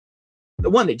the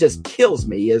one that just kills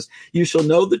me is, you shall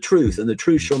know the truth and the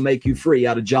truth shall make you free,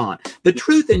 out of John. The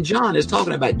truth in John is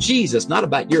talking about Jesus, not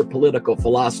about your political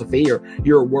philosophy or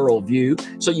your worldview.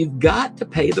 So you've got to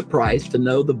pay the price to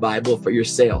know the Bible for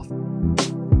yourself.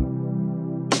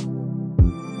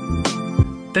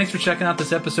 Thanks for checking out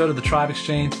this episode of the Tribe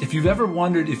Exchange. If you've ever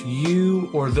wondered if you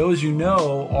or those you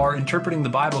know are interpreting the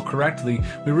Bible correctly,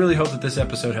 we really hope that this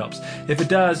episode helps. If it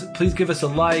does, please give us a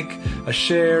like, a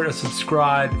share, a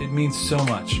subscribe. It means so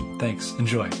much. Thanks.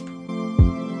 Enjoy.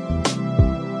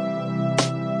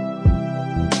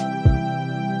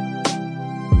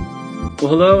 Well,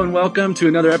 hello and welcome to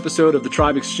another episode of the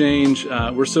Tribe Exchange.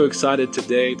 We're so excited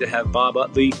today to have Bob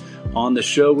Utley on the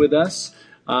show with us.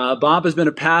 Bob has been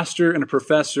a pastor and a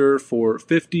professor for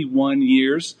 51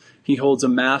 years. He holds a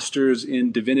master's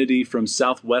in divinity from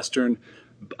Southwestern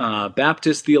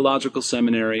Baptist Theological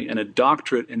Seminary and a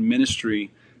doctorate in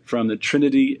ministry from the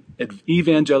Trinity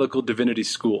Evangelical Divinity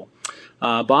School.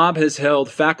 Bob has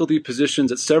held faculty positions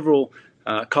at several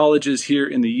colleges here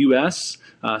in the U.S.,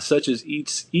 such as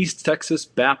East Texas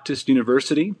Baptist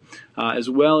University, as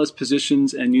well as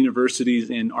positions and universities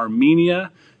in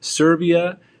Armenia,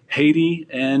 Serbia, Haiti,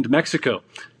 and Mexico.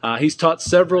 He's taught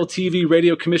several TV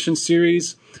radio commission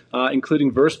series,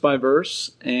 including Verse by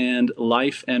Verse and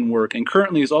Life and Work, and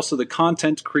currently is also the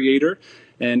content creator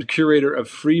and curator of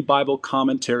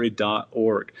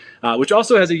freebiblecommentary.org, which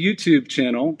also has a YouTube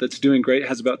channel that's doing great. It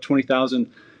has about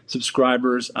 20,000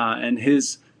 subscribers, and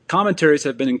his commentaries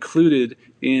have been included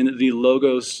in the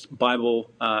Logos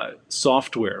Bible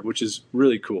software, which is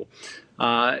really cool.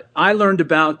 I learned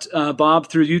about Bob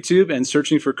through YouTube and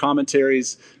searching for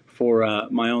commentaries for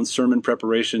my own sermon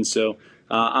preparation. So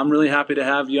I'm really happy to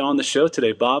have you on the show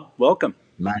today, Bob. Welcome.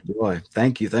 My joy.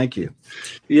 Thank you. Thank you.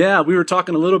 Yeah, we were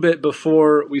talking a little bit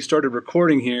before we started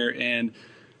recording here, and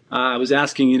I was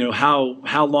asking,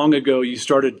 how long ago you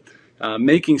started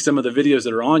making some of the videos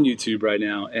that are on YouTube right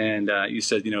now. And you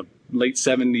said, late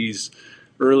 70s,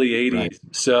 early 80s. Right.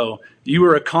 So you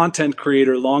were a content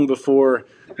creator long before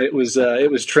it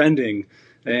was trending,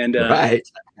 and right.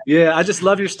 Yeah, I just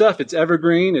love your stuff. It's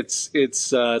evergreen. It's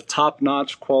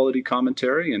top-notch quality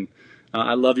commentary, and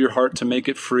I love your heart to make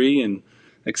it free and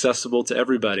accessible to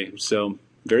everybody. So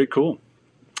very cool.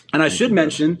 And I should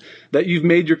mention that you've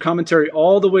made your commentary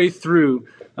all the way through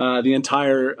the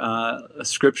entire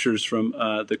scriptures from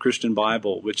the Christian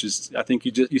Bible, which is, I think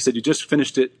you said you just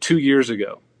finished it 2 years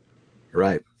ago.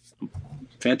 Right.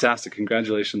 Fantastic.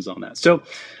 Congratulations on that. So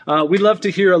we'd love to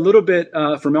hear a little bit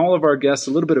from all of our guests,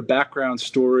 a little bit of background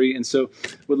story. And so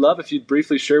we'd love if you'd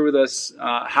briefly share with us,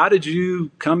 how did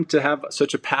you come to have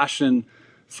such a passion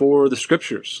for the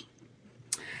scriptures?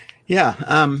 Yeah,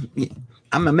 I'm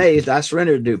amazed. I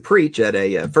surrendered to preach at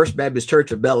a First Baptist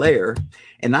Church of Bel Air.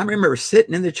 And I remember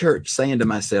sitting in the church saying to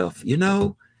myself,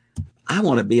 I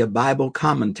want to be a Bible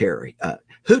commentary.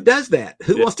 Who does that?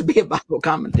 Who wants to be a Bible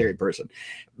commentary person?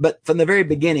 But from the very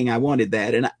beginning, I wanted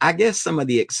that. And I guess some of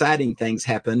the exciting things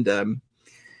happened.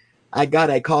 I got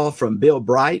a call from Bill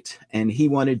Bright, and he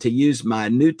wanted to use my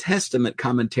New Testament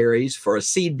commentaries for a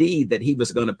CD that he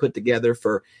was going to put together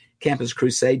for Campus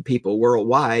Crusade people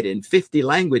worldwide in 50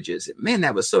 languages. Man,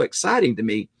 that was so exciting to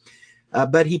me.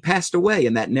 But he passed away,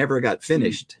 and that never got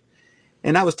finished.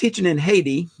 And I was teaching in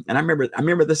Haiti, and I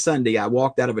remember the Sunday I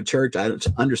walked out of a church. I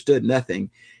understood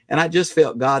nothing, and I just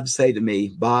felt God say to me,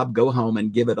 Bob, go home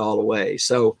and give it all away.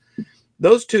 So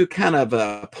those two kind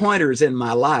of pointers in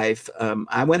my life,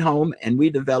 I went home and we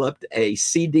developed a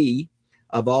CD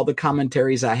of all the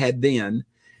commentaries I had then,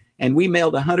 and we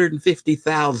mailed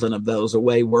 150,000 of those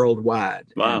away worldwide.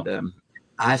 Wow. And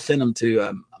I sent them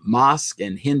to mosque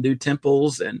and Hindu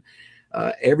temples and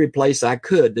every place I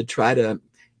could to try to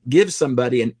give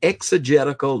somebody an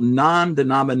exegetical,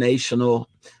 non-denominational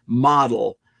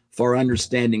model for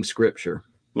understanding Scripture.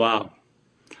 Wow.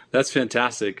 That's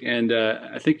fantastic. And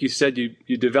I think you said you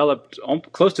developed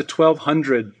close to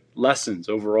 1,200 lessons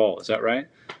overall. Is that right?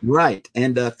 Right.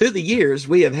 And through the years,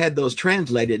 we have had those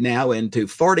translated now into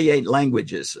 48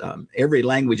 languages. Every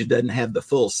language doesn't have the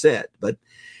full set, but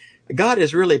God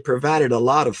has really provided a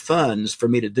lot of funds for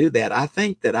me to do that. I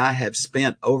think that I have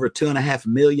spent over $2.5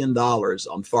 million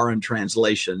on foreign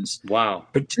translations. Wow.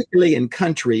 Particularly in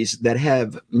countries that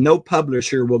have no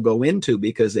publisher will go into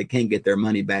because they can't get their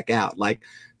money back out, like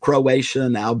Croatia,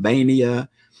 Albania,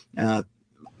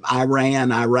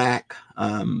 Iran, Iraq,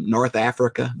 North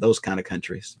Africa, those kind of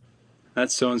countries.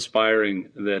 That's so inspiring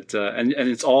that, and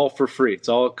it's all for free. It's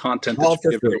all content. All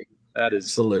for free. That is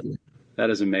absolutely. That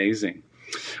is amazing.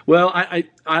 Well, I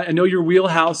know your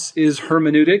wheelhouse is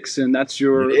hermeneutics, and that's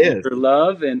your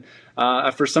love. And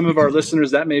For some of our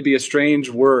listeners, that may be a strange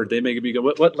word. They may be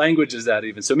going, what language is that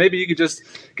even? So maybe you could just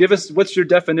give us, what's your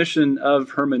definition of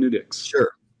hermeneutics?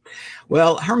 Sure.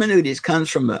 Well, hermeneutics comes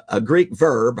from a Greek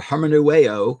verb,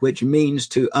 hermeneueo, which means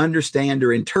to understand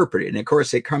or interpret. And of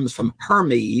course, it comes from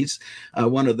Hermes,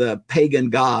 one of the pagan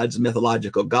gods,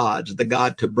 mythological gods, the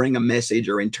god to bring a message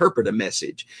or interpret a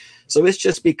message. So it's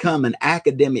just become an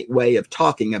academic way of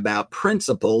talking about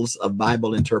principles of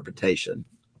Bible interpretation.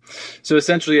 So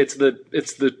essentially, it's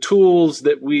the tools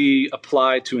that we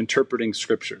apply to interpreting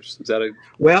scriptures. Is that a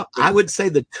Well, I would say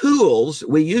the tools,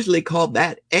 we usually call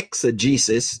that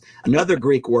exegesis, another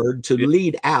Greek word to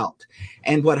lead out.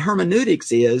 And what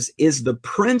hermeneutics is the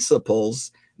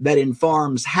principles that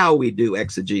informs how we do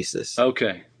exegesis.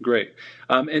 Okay, great.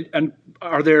 And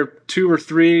are there 2 or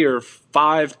 3 or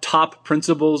 5 top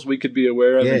principles we could be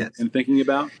aware of and thinking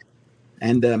about?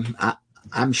 And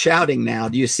I'm shouting now.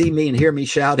 Do you see me and hear me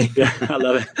shouting? Yeah, I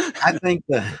love it. I think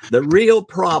the real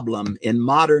problem in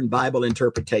modern Bible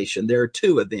interpretation, there are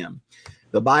 2 of them.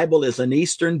 The Bible is an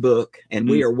Eastern book, and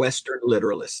we are Western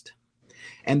literalists.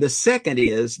 And the second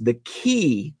is the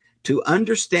key to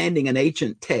understanding an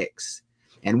ancient text,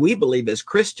 and we believe as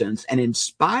Christians, an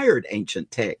inspired ancient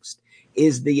text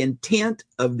is the intent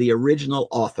of the original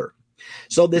author.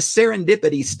 So this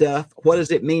serendipity stuff, what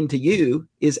does it mean to you,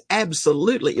 is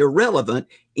absolutely irrelevant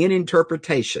in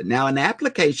interpretation. Now, in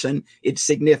application, it's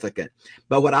significant.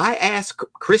 But what I ask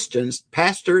Christians,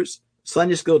 pastors,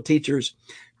 Sunday school teachers,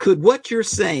 could what you're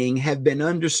saying have been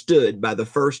understood by the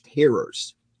first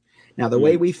hearers? Now, the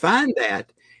way we find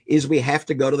that is we have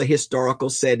to go to the historical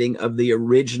setting of the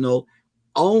original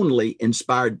only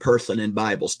inspired person in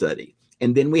Bible study.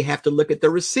 And then we have to look at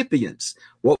the recipients.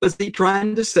 What was he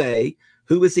trying to say?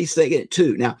 Who was he saying it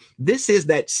to? Now, this is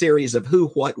that series of who,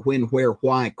 what, when, where,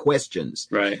 why questions.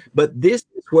 Right. But this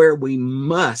is where we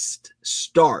must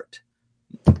start.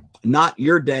 Not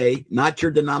your day, not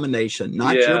your denomination,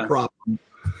 not your problem.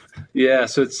 Yeah,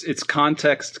 so it's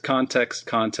context,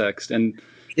 and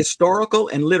historical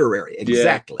and literary.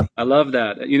 Exactly. Yeah, I love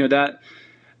that. You know, that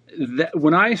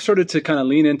when I started to kind of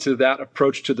lean into that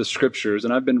approach to the scriptures,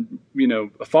 and I've been,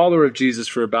 a follower of Jesus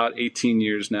for about 18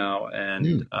 years now,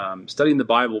 and studying the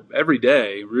Bible every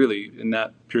day, really, in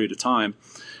that period of time,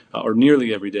 or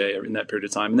nearly every day in that period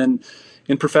of time. And then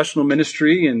in professional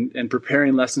ministry and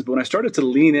preparing lessons. But when I started to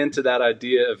lean into that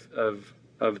idea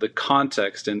of the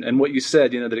context and what you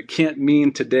said, that it can't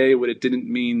mean today what it didn't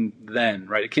mean then,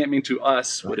 right? It can't mean to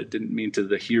us what it didn't mean to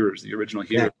the hearers, the original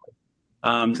hearers.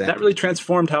 That really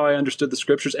transformed how I understood the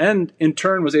scriptures, and in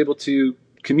turn was able to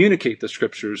communicate the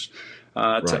scriptures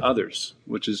to others,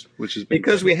 which is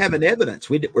because we have an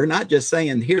evidence. We're not just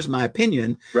saying, here's my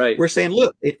opinion. Right. We're saying,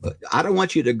 look, I don't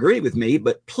want you to agree with me,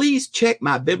 but please check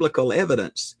my biblical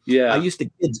evidence. Yeah. I used to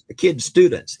kid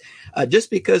students.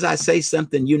 Just because I say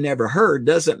something you never heard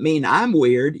doesn't mean I'm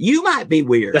weird. You might be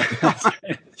weird.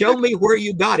 Show me where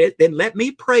you got it. Then let me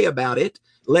pray about it.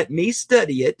 Let me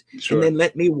study it. Sure. And then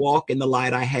let me walk in the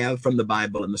light I have from the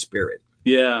Bible and the Spirit.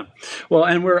 Yeah. Well,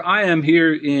 and where I am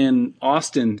here in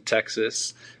Austin,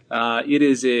 Texas,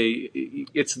 it's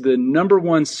the number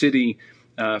 1 city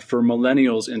for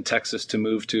millennials in Texas to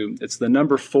move to. It's the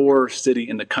number 4 city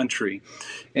in the country.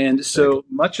 And so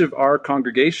much of our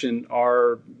congregation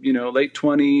are, late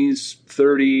 20s,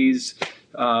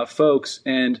 30s folks.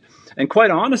 And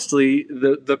quite honestly,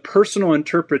 the personal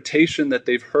interpretation that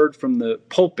they've heard from the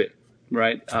pulpit,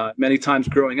 right, many times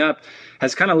growing up,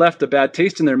 has kind of left a bad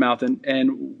taste in their mouth.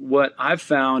 And what I've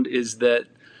found is that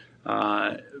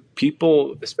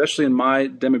people, especially in my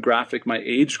demographic, my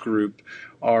age group,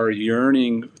 are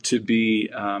yearning to be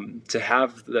to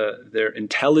have their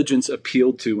intelligence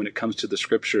appealed to when it comes to the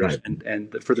scriptures,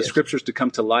 and for the scriptures to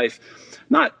come to life,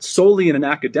 not solely in an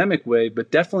academic way, but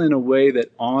definitely in a way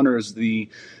that honors the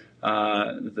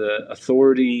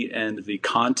authority and the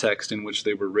context in which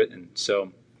they were written.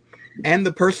 So. And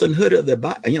the personhood of the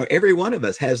Bible. Every one of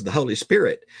us has the Holy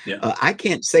Spirit. Yeah. I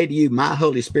can't say to you, my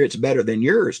Holy Spirit's better than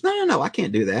yours. No, I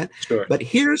can't do that. Sure. But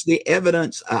here's the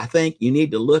evidence I think you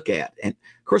need to look at. And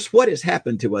of course, what has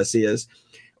happened to us is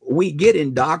we get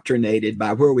indoctrinated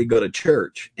by where we go to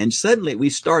church. And suddenly we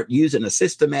start using a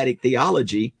systematic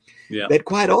theology that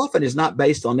quite often is not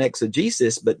based on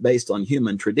exegesis, but based on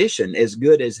human tradition, as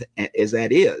good as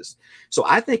that is. So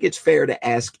I think it's fair to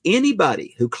ask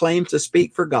anybody who claims to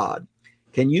speak for God,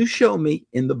 can you show me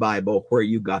in the Bible where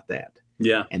you got that?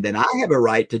 Yeah. And then I have a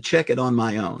right to check it on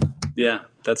my own. Yeah,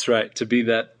 that's right. To be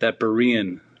that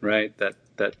Berean, right? That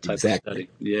type of study.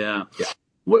 Yeah.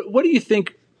 What do you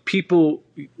think people,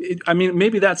 I mean,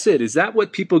 maybe that's it. Is that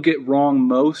what people get wrong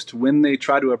most when they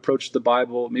try to approach the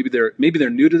Bible? Maybe they're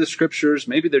new to the scriptures.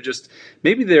 Maybe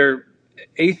they're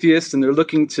atheists and they're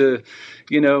looking to,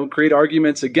 create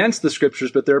arguments against the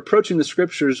scriptures, but they're approaching the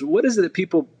scriptures. What is it that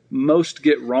people most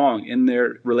get wrong in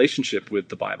their relationship with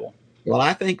the Bible? Well,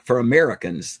 I think for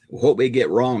Americans, what we get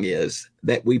wrong is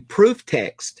that we proof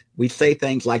text. We say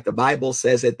things like the Bible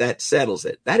says it, that settles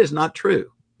it. That is not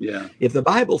true. Yeah. If the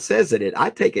Bible says it, I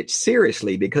take it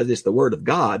seriously because it's the word of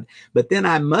God, but then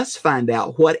I must find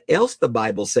out what else the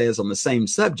Bible says on the same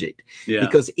subject. Yeah.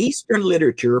 Because Eastern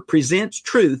literature presents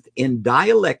truth in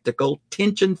dialectical,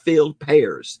 tension-filled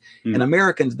pairs, and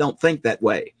Americans don't think that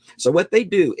way. So what they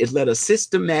do is let a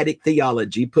systematic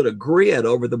theology put a grid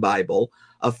over the Bible,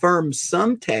 affirm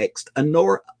some text,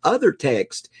 ignore other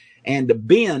text, and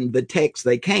bend the text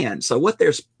they can. So what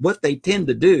they tend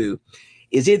to do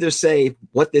is either say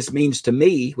what this means to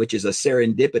me, which is a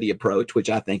serendipity approach, which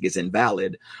I think is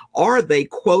invalid, or they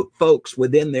quote folks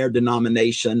within their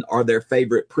denomination or their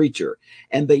favorite preacher.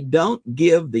 And they don't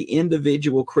give the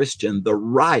individual Christian the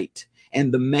right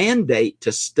and the mandate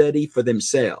to study for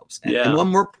themselves. And one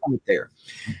more point there.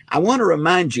 I want to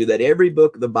remind you that every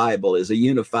book of the Bible is a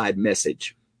unified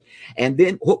message. And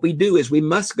then what we do is we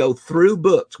must go through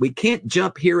books. We can't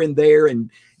jump here and there and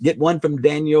get one from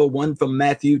Daniel, one from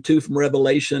Matthew, two from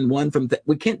Revelation, one from...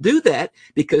 we can't do that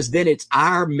because then it's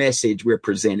our message we're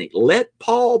presenting. Let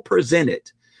Paul present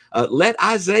it. Let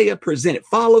Isaiah present it.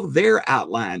 Follow their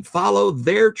outline. Follow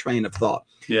their train of thought.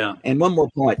 Yeah. And one more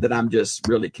point that I'm just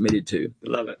really committed to.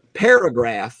 Love it.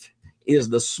 Paragraph is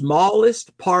the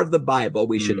smallest part of the Bible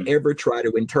we should ever try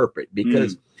to interpret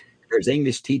because there's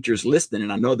English teachers listening,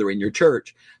 and I know they're in your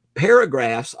church.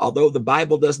 Paragraphs, although the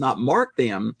Bible does not mark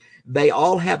them, they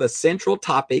all have a central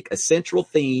topic, a central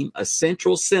theme, a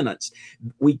central sentence.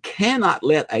 We cannot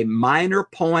let a minor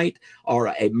point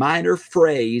or a minor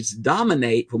phrase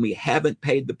dominate when we haven't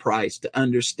paid the price to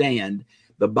understand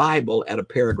the Bible at a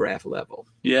paragraph level.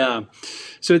 Yeah.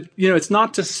 So, it's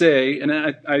not to say, and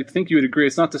I think you would agree,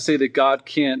 it's not to say that God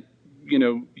can't,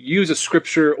 use a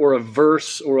scripture or a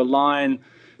verse or a line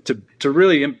to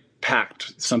really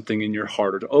impact something in your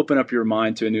heart or to open up your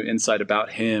mind to a new insight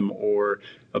about him or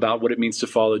about what it means to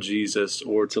follow Jesus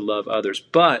or to love others.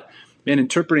 But in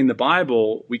interpreting the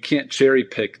Bible, we can't cherry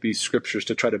pick these scriptures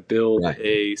to try to build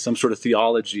some sort of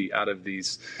theology out of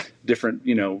these different,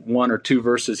 one or two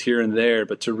verses here and there,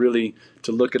 but to really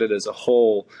to look at it as a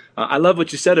whole. I love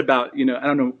what you said about, I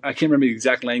don't know, I can't remember the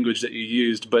exact language that you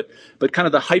used, but kind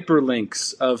of the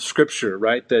hyperlinks of scripture,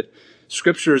 right? That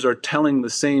scriptures are telling the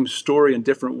same story in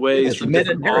different ways from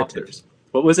different authors.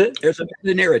 What was it? There's a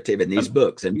meta-narrative in these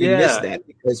books, and we miss that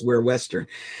because we're Western.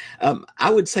 I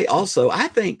would say also, I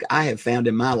think I have found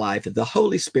in my life that the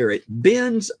Holy Spirit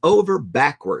bends over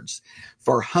backwards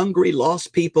for hungry,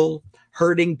 lost people,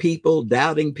 hurting people,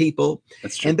 doubting people.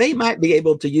 That's true. And they might be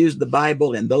able to use the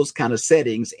Bible in those kind of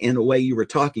settings in a way you were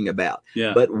talking about.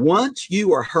 Yeah. But once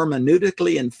you are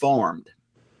hermeneutically informed,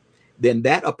 then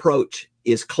that approach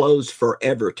is closed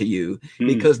forever to you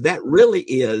because that really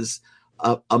is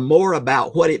a more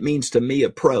about what it means to me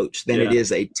approach than it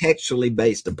is a textually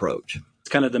based approach. It's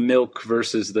kind of the milk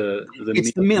versus the meat.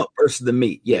 It's the milk versus the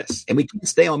meat, yes. And we can't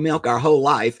stay on milk our whole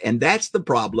life. And that's the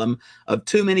problem of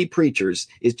too many preachers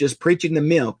is just preaching the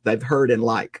milk they've heard and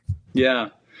like. Yeah.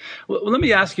 Well, let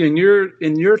me ask you,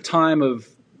 in your time of,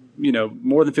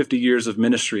 more than 50 years of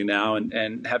ministry now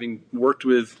and having worked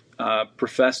with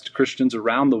professed Christians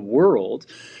around the world,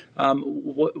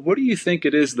 what do you think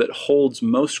it is that holds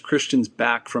most Christians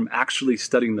back from actually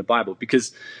studying the Bible?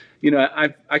 Because,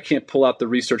 I can't pull out the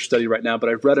research study right now, but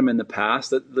I've read them in the past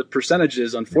that the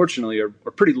percentages, unfortunately, are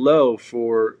pretty low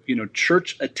for,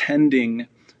 church attending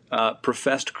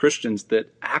professed Christians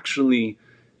that actually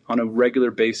on a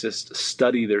regular basis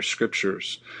study their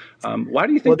scriptures. Why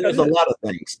do you think there's a lot of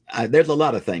things. There's a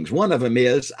lot of things. One of them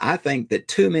is I think that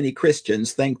too many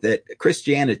Christians think that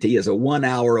Christianity is a 1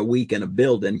 hour a week in a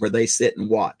building where they sit and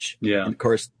watch. Yeah. And of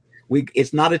course,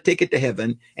 it's not a ticket to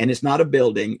heaven, and it's not a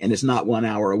building, and it's not 1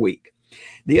 hour a week.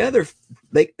 The other,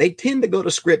 they tend to go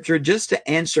to scripture just to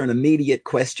answer an immediate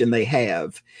question they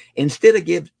have instead of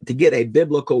get a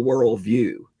biblical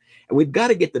worldview. We've got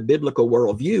to get the biblical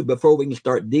worldview before we can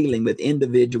start dealing with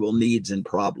individual needs and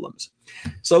problems.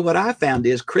 So what I found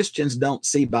is Christians don't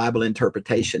see Bible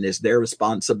interpretation as their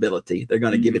responsibility. They're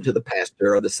going to give it to the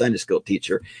pastor or the Sunday school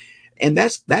teacher. And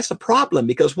that's a problem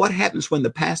because what happens when the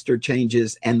pastor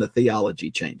changes and the theology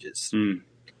changes?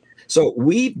 So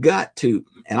we've got to,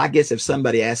 and I guess if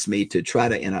somebody asked me to try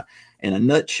to, in a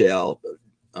nutshell,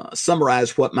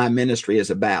 summarize what my ministry is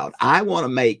about, I want to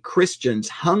make Christians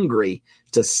hungry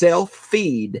to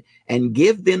self-feed and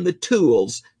give them the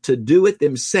tools to do it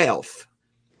themselves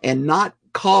and not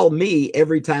call me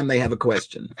every time they have a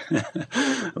question.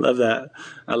 I love that.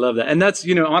 I love that. And that's,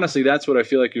 honestly, that's what I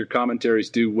feel like your commentaries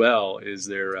do well is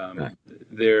Right.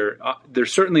 they're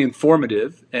certainly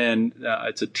informative and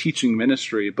it's a teaching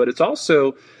ministry, but it's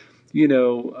also,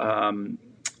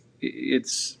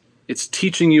 it's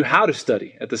teaching you how to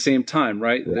study at the same time,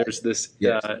 right? Right. There's this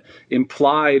Yes.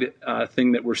 implied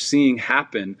thing that we're seeing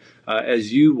happen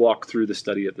as you walk through the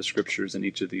study of the scriptures in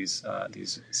each of these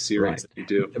series Right. that you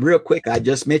do. Real quick, I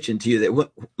just mentioned to you that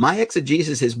my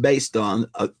exegesis is based on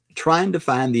trying to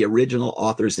find the original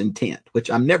author's intent, which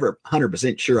I'm never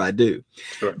 100% sure I do.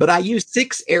 Sure. But I use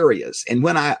 6 areas. And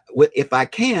if I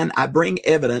can, I bring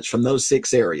evidence from those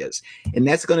 6 areas. And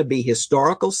that's going to be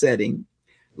historical setting,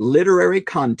 literary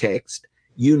context,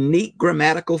 unique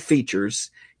grammatical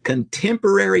features,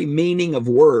 contemporary meaning of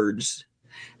words,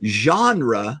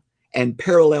 genre, and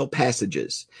parallel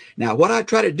passages. Now, what I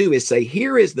try to do is say,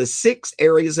 here is the 6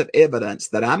 areas of evidence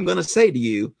that I'm going to say to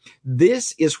you.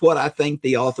 This is what I think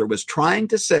the author was trying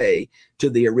to say to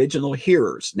the original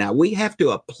hearers. Now, we have to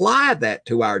apply that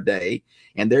to our day,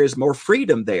 and there's more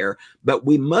freedom there, but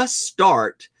we must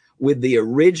start with the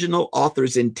original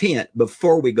author's intent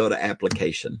before we go to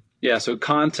application. Yeah, so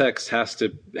context has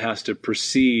to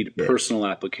precede personal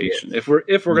application. Yes.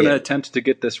 If we're going to attempt to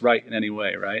get this right in any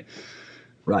way, right?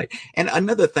 Right. And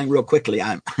another thing real quickly,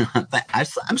 I'm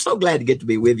so glad to get to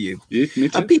be with you. Me too.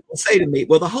 People say to me,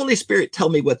 well, the Holy Spirit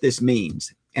told me what this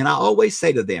means. And I always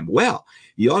say to them, well,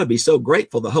 you ought to be so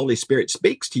grateful the Holy Spirit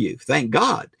speaks to you. Thank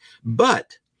God.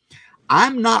 But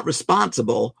I'm not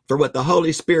responsible for what the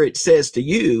Holy Spirit says to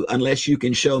you unless you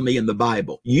can show me in the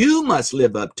Bible. You must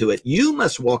live up to it. You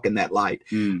must walk in that light.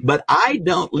 But I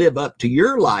don't live up to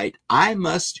your light.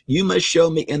 You must show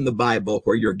me in the Bible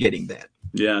where you're getting that.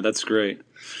 Yeah, that's great.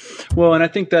 Well, and I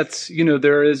think that's,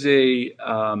 there is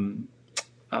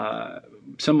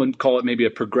someone call it maybe a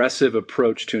progressive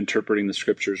approach to interpreting the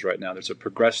scriptures right now. There's a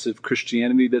progressive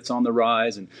Christianity that's on the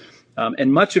rise, and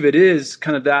much of it is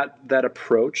kind of that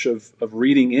approach of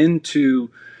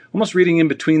almost reading in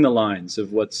between the lines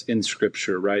of what's in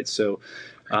scripture, right? So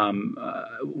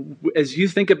as you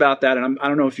think about that, and I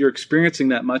don't know if you're experiencing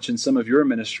that much in some of your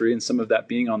ministry and some of that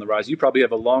being on the rise, you probably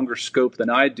have a longer scope than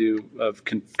I do of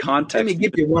context. Let me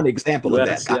give you one example of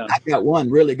that. Yeah. I've got one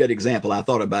really good example I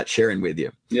thought about sharing with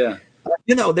you. Yeah.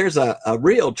 There's a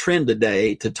real trend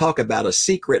today to talk about a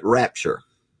secret rapture,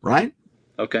 right?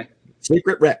 Okay.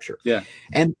 Secret rapture. Yeah.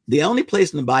 And the only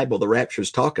place in the Bible the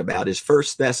raptures talk about is 1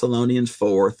 Thessalonians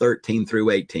 4:13 through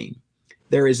 18.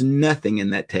 There is nothing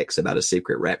in that text about a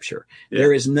secret rapture. Yeah.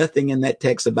 There is nothing in that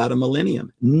text about a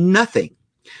millennium. Nothing.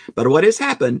 But what has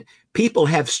happened, people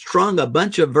have strung a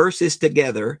bunch of verses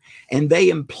together, and they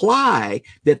imply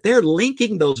that they're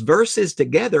linking those verses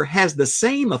together has the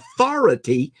same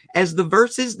authority as the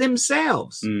verses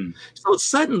themselves. So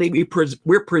suddenly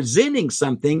we're presenting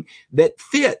something that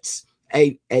fits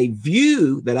a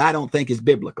view that I don't think is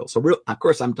biblical. So of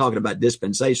course, I'm talking about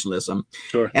dispensationalism.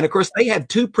 Sure. And of course, they have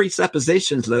 2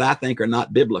 presuppositions that I think are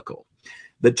not biblical.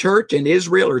 The church and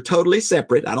Israel are totally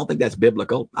separate. I don't think that's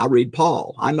biblical. I read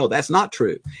Paul. I know that's not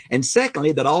true. And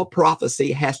secondly, that all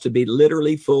prophecy has to be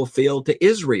literally fulfilled to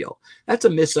Israel. That's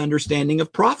a misunderstanding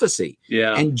of prophecy.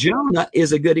 Yeah. And Jonah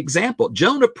is a good example.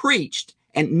 Jonah preached,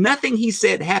 and nothing he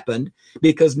said happened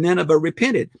because Nineveh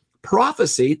repented.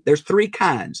 Prophecy, there's 3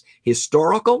 kinds: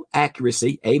 historical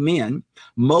accuracy, amen,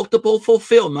 multiple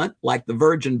fulfillment, like the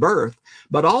virgin birth,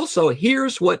 but also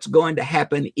here's what's going to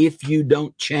happen if you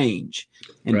don't change.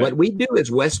 And what we do as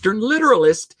Western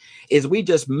literalists is we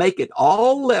just make it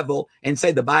all level and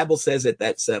say the Bible says it,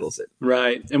 that settles it.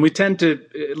 Right. And we tend to,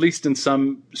 at least in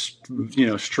some,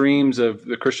 streams of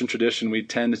the Christian tradition, we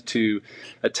tend to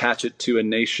attach it to a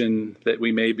nation that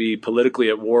we may be politically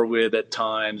at war with at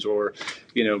times, or,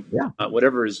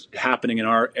 whatever is happening in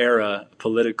our era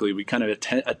politically, we kind of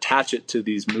attach it to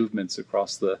these movements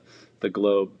across the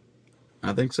globe.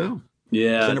 I think so.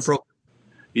 Yeah. It's inappropriate.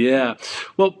 Yeah.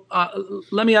 Well,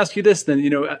 let me ask you this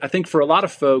then. I think for a lot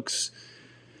of folks,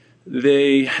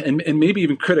 and maybe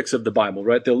even critics of the Bible,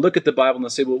 right? They'll look at the Bible and they'll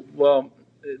say, well,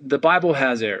 the Bible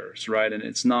has errors, right? And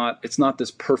it's not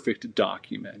this perfect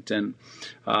document. And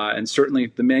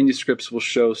certainly the manuscripts will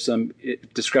show some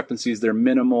discrepancies. They're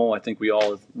minimal. I think we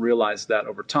all have realized that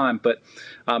over time. But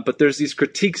there's these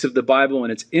critiques of the Bible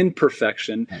and its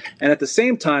imperfection. And at the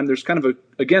same time, there's kind of a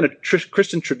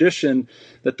Christian tradition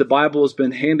that the Bible has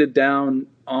been handed down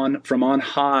from on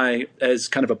high as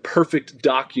kind of a perfect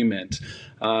document.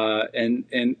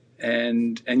 And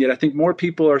And yet I think more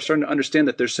people are starting to understand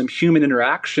that there's some human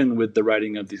interaction with the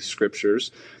writing of these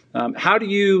scriptures. How do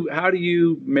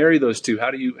you marry those two?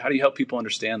 How do you help people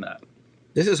understand that?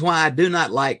 This is why I do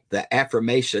not like the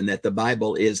affirmation that the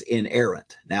Bible is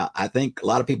inerrant. Now, I think a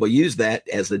lot of people use that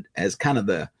as kind of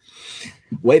the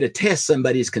way to test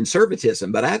somebody's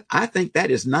conservatism, but I think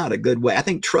that is not a good way. I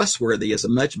think trustworthy is a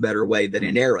much better way than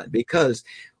inerrant, because,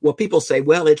 well, people say,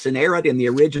 well, it's inerrant in the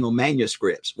original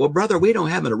manuscripts. Well, brother, we don't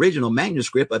have an original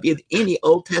manuscript of any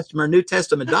Old Testament or New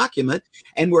Testament document,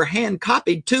 and we're hand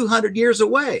copied 200 years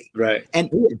away. Right. And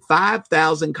we had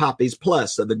 5,000 copies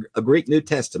plus of the Greek New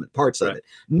Testament, parts of it.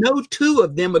 No two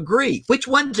of them agree. Which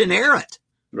one's inerrant?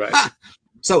 Right.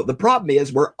 So the problem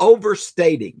is we're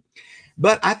overstating.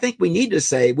 But I think we need to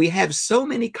say we have so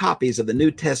many copies of the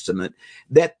New Testament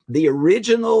that the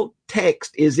original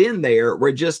text is in there.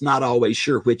 We're just not always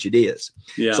sure which it is.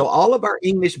 Yeah. So all of our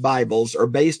English Bibles are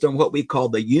based on what we call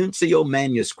the uncial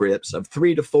manuscripts of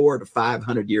 300 to 400 to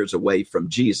 500 years away from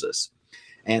Jesus.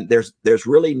 And there's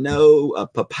really no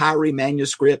papyri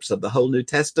manuscripts of the whole New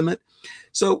Testament.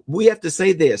 So we have to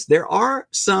say this: there are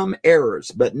some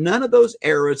errors, but none of those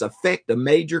errors affect a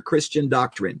major Christian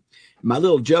doctrine. My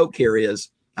little joke here is,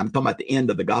 I'm talking about the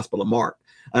end of the Gospel of Mark.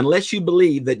 Unless you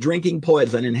believe that drinking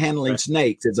poison and handling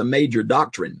snakes is a major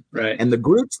doctrine. Right. And the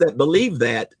groups that believe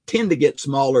that tend to get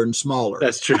smaller and smaller.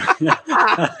 That's true.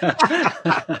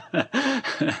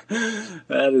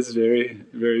 That is very,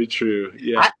 very true.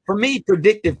 Yeah. For me,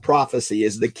 predictive prophecy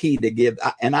is the key to give.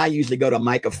 And I usually go to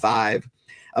Micah 5.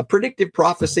 A predictive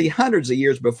prophecy hundreds of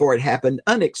years before it happened,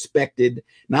 unexpected.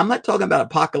 Now, I'm not talking about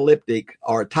apocalyptic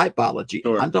or typology.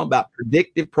 Sure. I'm talking about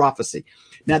predictive prophecy.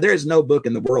 Now, there is no book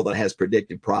in the world that has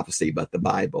predictive prophecy but the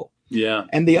Bible. Yeah.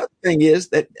 And the other thing is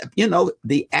that,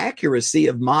 the accuracy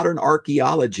of modern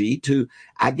archaeology to,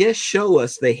 I guess, show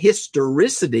us the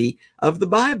historicity of the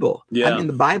Bible. Yeah. I mean,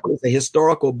 the Bible is a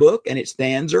historical book, and it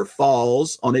stands or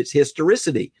falls on its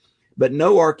historicity. But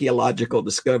no archaeological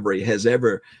discovery has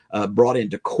ever brought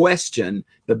into question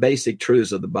the basic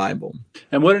truths of the Bible.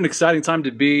 And what an exciting time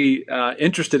to be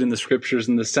interested in the scriptures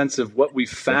in the sense of what we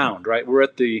found, right? We're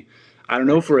at I don't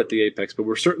know if we're at the apex, but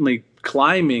we're certainly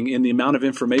climbing in the amount of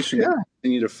information that we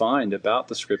continue to find about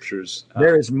the scriptures.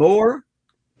 There's more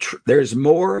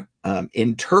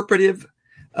interpretive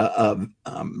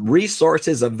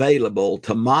resources available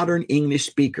to modern English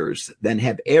speakers than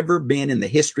have ever been in the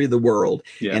history of the world.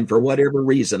 Yeah. And for whatever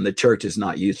reason, the church is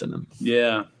not using them.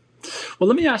 Yeah. Well,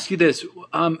 let me ask you this.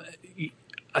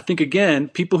 I think, again,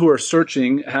 people who are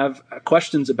searching have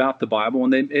questions about the Bible,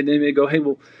 and they may go, hey,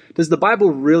 well, does the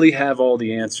Bible really have all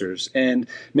the answers? And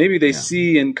maybe they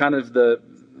see in kind of the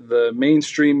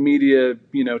mainstream media,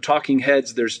 talking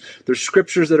heads, there's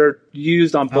scriptures that are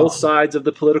used on both sides of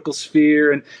the political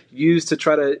sphere and used to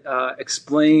try to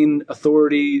explain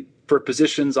authority for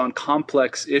positions on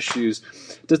complex issues.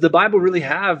 Does the Bible really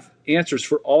have answers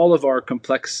for all of our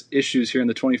complex issues here in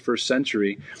the 21st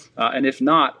century? And if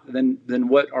not, then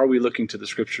what are we looking to the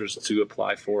scriptures to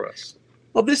apply for us?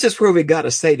 Well, this is where we got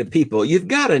to say to people, you've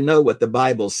got to know what the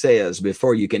Bible says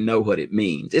before you can know what it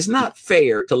means. It's not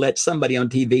fair to let somebody on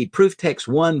TV proof text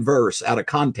one verse out of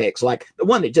context. Like the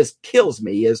one that just kills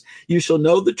me is, you shall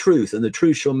know the truth and the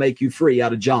truth shall make you free,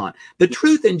 out of John. The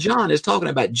truth in John is talking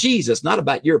about Jesus, not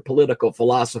about your political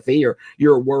philosophy or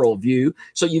your worldview.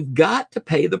 So you've got to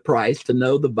pay the price to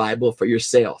know the Bible for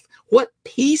yourself. What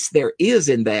peace there is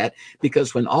in that,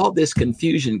 because when all this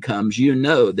confusion comes, you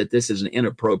know that this is an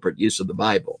inappropriate use of the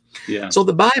Bible. Yeah. So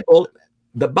the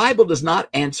Bible does not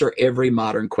answer every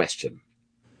modern question.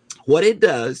 What it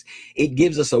does, it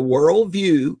gives us a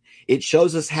worldview. It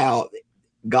shows us how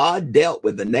God dealt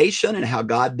with the nation and how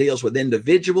God deals with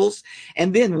individuals.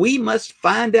 And then we must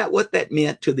find out what that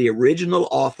meant to the original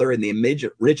author and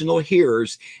the original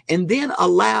hearers, and then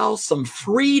allow some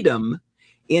freedom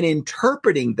in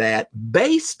interpreting that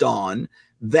based on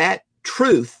that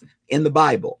truth in the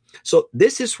Bible. So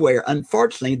this is where,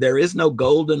 unfortunately, there is no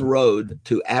golden road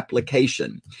to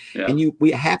application. Yeah. And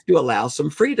we have to allow some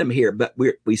freedom here, but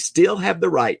we still have the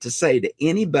right to say to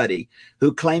anybody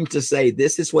who claims to say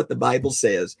this is what the Bible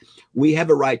says, we have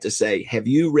a right to say, have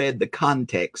you read the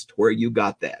context where you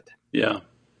got that? Yeah.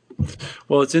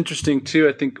 Well, it's interesting too.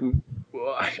 I think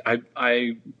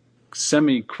I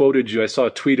semi-quoted you. I saw a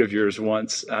tweet of yours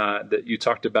once that you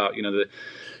talked about,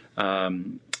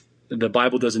 the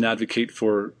Bible doesn't advocate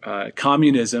for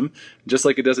communism, just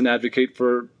like it doesn't advocate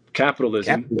for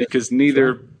capitalism. Because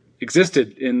neither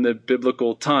existed in the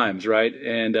biblical times, right?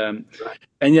 And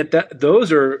yet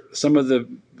those are some of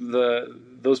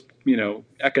those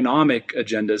economic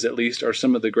agendas, at least, are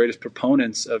some of the greatest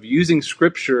proponents of using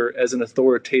Scripture as an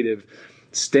authoritative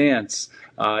stance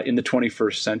in the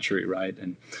 21st century, right?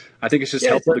 And I think it's just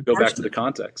Yeah, it's helpful to go back to the unfortunate.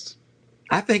 context.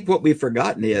 I think what we've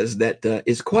forgotten is that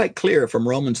it's quite clear from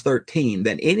Romans 13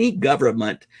 that any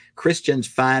government Christians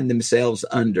find themselves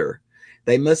under,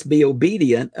 they must be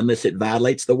obedient unless it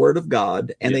violates the word of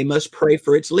God, and Yeah, they must pray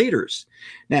for its leaders.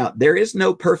 Now, there is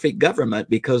no perfect government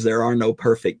because there are no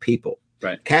perfect people.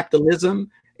 right.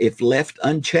 Capitalism, if left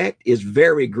unchecked, is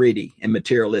very greedy and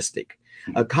materialistic.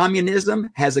 Communism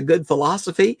has a good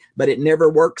philosophy, but it never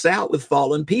works out with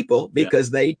fallen people Yeah,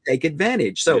 because they take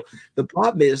advantage. yeah, So the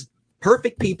problem is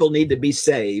perfect people need to be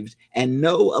saved, and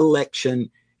no election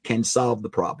can solve the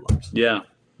problems. yeah.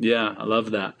 Yeah, I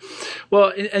love that.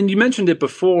 Well, and you mentioned it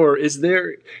before. Is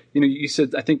there, you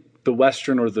said, I think the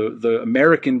Western or the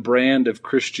American brand of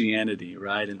Christianity,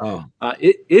 right? And Oh,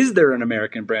 is there an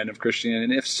American brand of Christianity?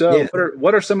 And if so, yeah.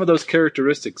 what are some of those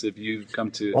characteristics if you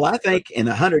come to? Well, I think in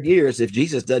 100 years, if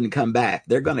Jesus doesn't come back,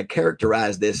 they're going to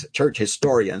characterize this, church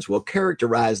historians will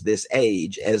characterize this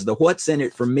age as the what's in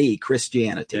it for me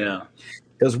Christianity. Yeah,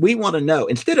 Because we want to know,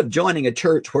 instead of joining a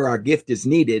church where our gift is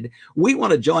needed, we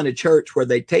want to join a church where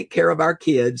they take care of our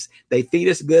kids. They feed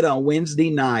us good on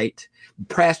Wednesday night.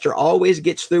 Pastor always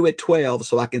gets through at 12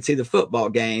 so I can see the football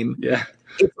game. yeah,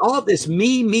 It's all this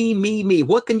me, me, me, me.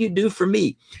 What can you do for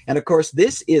me? And of course,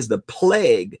 this is the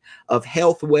plague of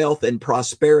health, wealth, and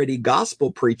prosperity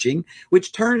gospel preaching,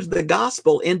 which turns the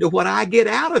gospel into what I get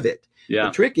out of it. The yeah.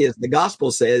 trick is the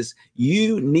gospel says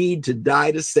you need to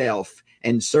die to self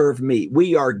and serve me.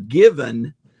 We are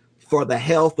given for the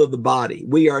health of the body.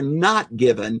 We are not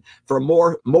given for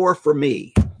more for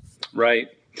me. Right.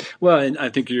 Well, and I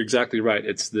think you're exactly right.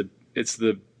 It's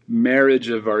the marriage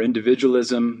of our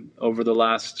individualism over the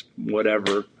last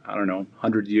whatever, I don't know,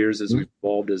 100 years as we've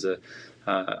evolved as a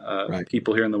Right.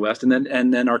 people here in the West, and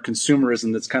then our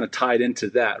consumerism that's kind of tied into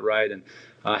that, right? And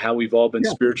how we've all been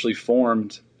Yeah. spiritually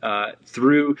formed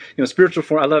through spiritual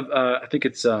form. I love. I think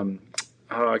it's.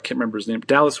 I can't remember his name.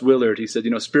 Dallas Willard. He said,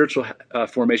 spiritual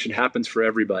formation happens for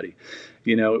everybody.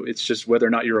 It's just whether or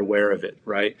not you're aware of it,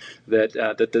 right?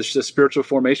 That there's a spiritual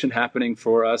formation happening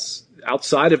for us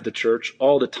outside of the church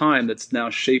all the time. That's now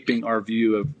shaping our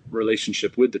view of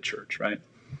relationship with the church, right?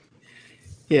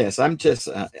 Yes, I'm just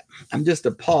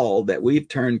appalled that we've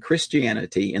turned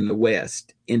Christianity in the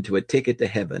West into a ticket to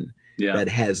heaven Yeah, that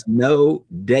has no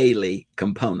daily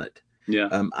component.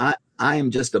 yeah, I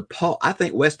am just appalled. I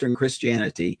think Western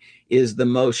Christianity is the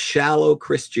most shallow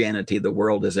Christianity the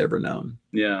world has ever known.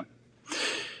 yeah.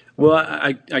 Well,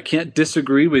 I can't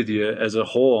disagree with you as a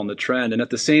whole on the trend, and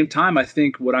at the same time, I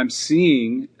think what I'm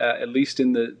seeing, at least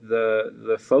in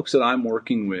the folks that I'm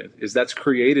working with, is that's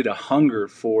created a hunger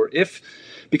for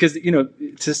because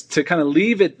to kind of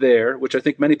leave it there, which I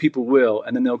think many people will,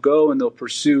 and then they'll go and they'll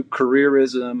pursue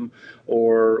careerism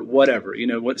or whatever,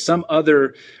 some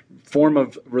other form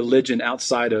of religion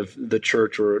outside of the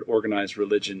church or an organized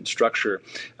religion structure,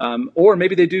 or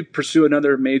maybe they do pursue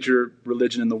another major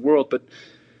religion in the world, but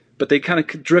they kind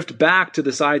of drift back to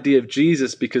this idea of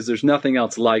Jesus because there's nothing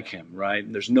else like him,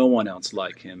 right? There's no one else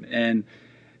like him. And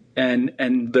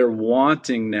they're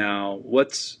wanting now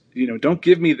don't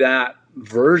give me that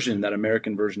version, that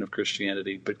American version of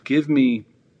Christianity, but give me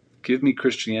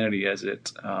Christianity as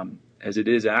it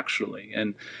is actually.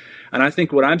 And I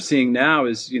think what I'm seeing now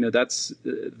is, that's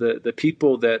the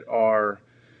people that are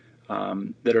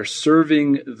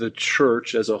serving the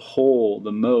church as a whole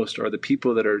the most are the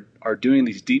people that are doing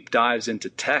these deep dives into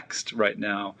text right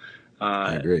now.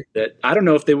 I agree. That I don't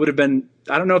know if they would have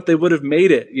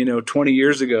made it, 20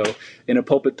 years ago in a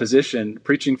pulpit position,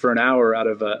 preaching for an hour out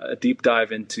of a deep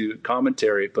dive into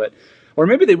commentary, or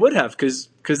maybe they would have, because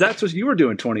that's what you were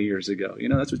doing 20 years ago.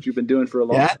 That's what you've been doing for a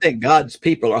long time. Yeah, I think God's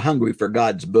people are hungry for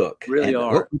God's book. Really and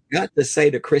are. What we've got to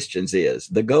say to Christians is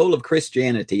the goal of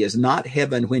Christianity is not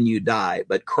heaven when you die,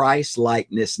 but Christ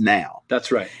likeness now.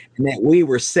 That's right. And that we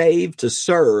were saved to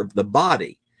serve the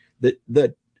body.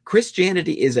 The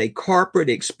Christianity is a corporate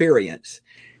experience.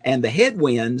 And the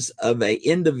headwinds of a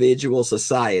individual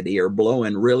society are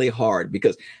blowing really hard,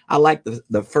 because I like the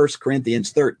 1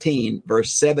 Corinthians 13,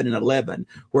 verse 7 and 11,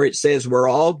 where it says we're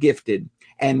all gifted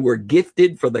and we're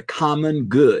gifted for the common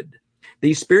good.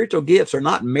 These spiritual gifts are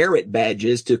not merit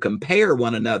badges to compare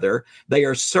one another. They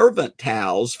are servant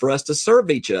towels for us to serve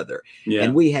each other. Yeah.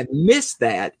 And we have missed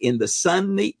that in the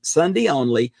Sunday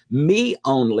only, me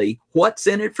only, what's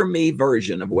in it for me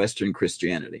version of Western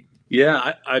Christianity.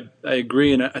 Yeah, I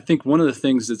agree. And I think one of the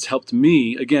things that's helped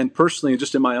me, again, personally,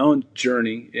 just in my own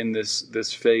journey in this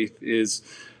faith is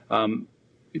learning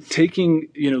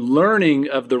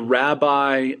of the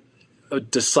rabbi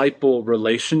disciple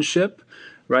relationship,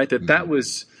 right? That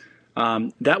was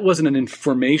that wasn't an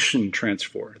information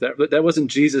transfer. That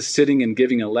wasn't Jesus sitting and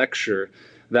giving a lecture.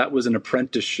 That was an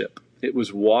apprenticeship. It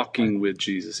was walking with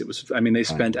Jesus. It was, they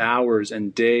spent hours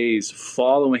and days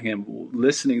following him,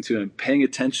 listening to him, paying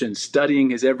attention, studying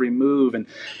his every move,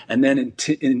 and then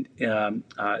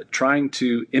trying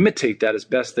to imitate that as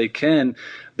best they can,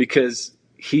 because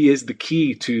he is the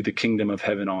key to the kingdom of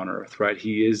heaven on earth, right?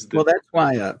 He is the.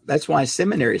 Well, that's why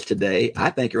seminaries today,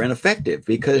 I think, are ineffective,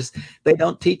 because they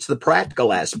don't teach the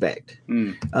practical aspect.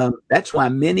 That's why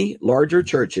many larger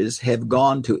churches have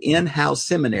gone to in-house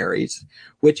seminaries,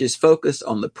 which is focused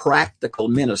on the practical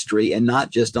ministry and not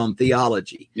just on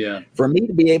theology. Yeah. For me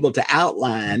to be able to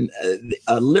outline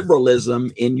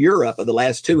liberalism in Europe of the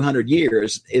last 200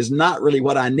 years is not really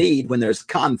what I need when there's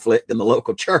conflict in the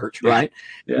local church, right?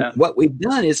 Yeah. What we've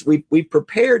done is we've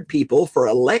prepared people for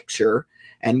a lecture,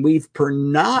 and we've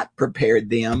not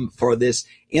prepared them for this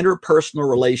interpersonal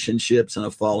relationships in a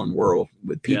fallen world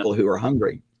with people who are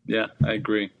hungry. Yeah, I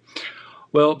agree.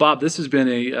 Well, Bob, this has been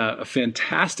a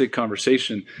fantastic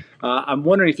conversation. I'm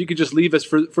wondering if you could just leave us,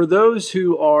 for those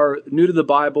who are new to the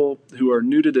Bible, who are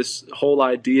new to this whole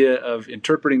idea of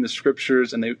interpreting the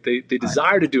scriptures, and they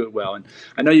desire to do it well. And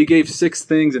I know you gave 6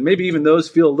 things, and maybe even those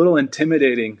feel a little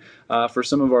intimidating for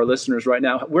some of our listeners right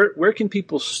now. Where can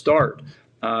people start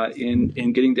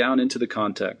in getting down into the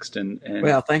context?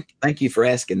 Well, thank you for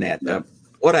asking that.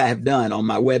 What I have done on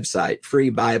my website,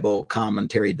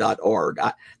 freebiblecommentary.org,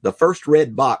 the first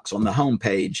red box on the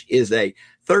homepage is a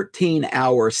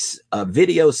 13-hour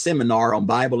video seminar on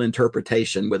Bible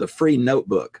interpretation with a free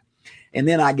notebook. And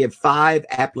then I give 5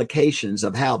 applications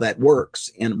of how that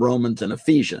works in Romans and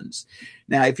Ephesians.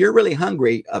 Now, if you're really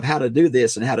hungry of how to do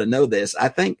this and how to know this, I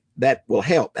think that will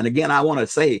help. And again, I want to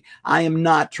say, I am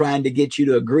not trying to get you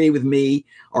to agree with me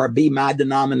or be my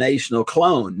denominational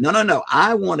clone. No.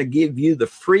 I want to give you the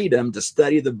freedom to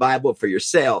study the Bible for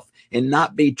yourself and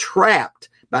not be trapped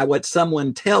by what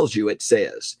someone tells you it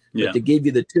says, but to give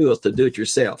you the tools to do it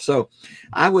yourself. So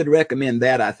I would recommend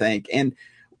that, I think. And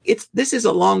this is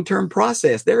a long-term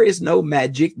process. There is no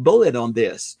magic bullet on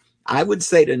this. I would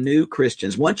say to new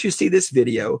Christians, once you see this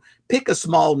video, pick a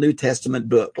small New Testament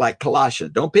book like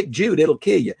Colossians. Don't pick Jude, it'll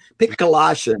kill you. Pick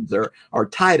Colossians or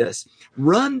Titus.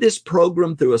 Run this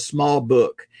program through a small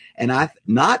book. And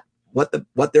not what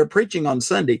they're preaching on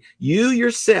Sunday. You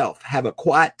yourself have a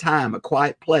quiet time, a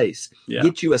quiet place.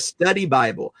 Get you a study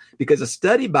Bible, because a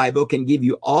study Bible can give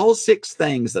you all 6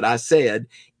 things that I said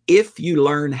if you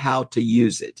learn how to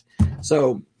use it.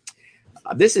 So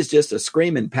this is just a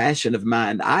screaming passion of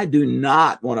mine. I do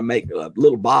not want to make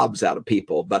little Bobs out of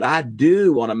people, but I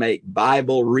do want to make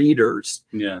Bible readers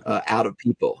out of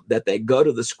people, that they go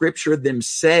to the scripture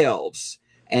themselves.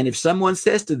 And if someone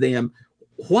says to them,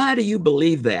 why do you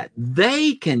believe that?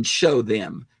 They can show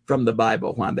them from the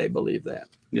Bible why they believe that.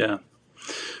 Yeah.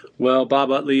 Well, Bob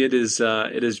Utley, it has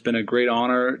been a great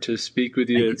honor to speak with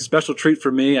you. It's a special treat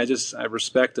for me. I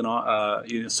respect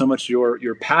and so much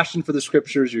your passion for the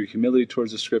scriptures, your humility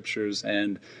towards the scriptures,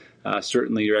 and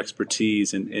certainly your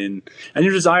expertise and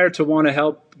your desire to want to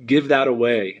help give that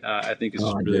away. I think is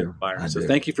really inspiring. So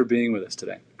thank you for being with us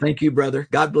today. Thank you, brother.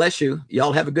 God bless you.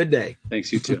 Y'all have a good day.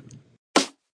 Thanks, you too.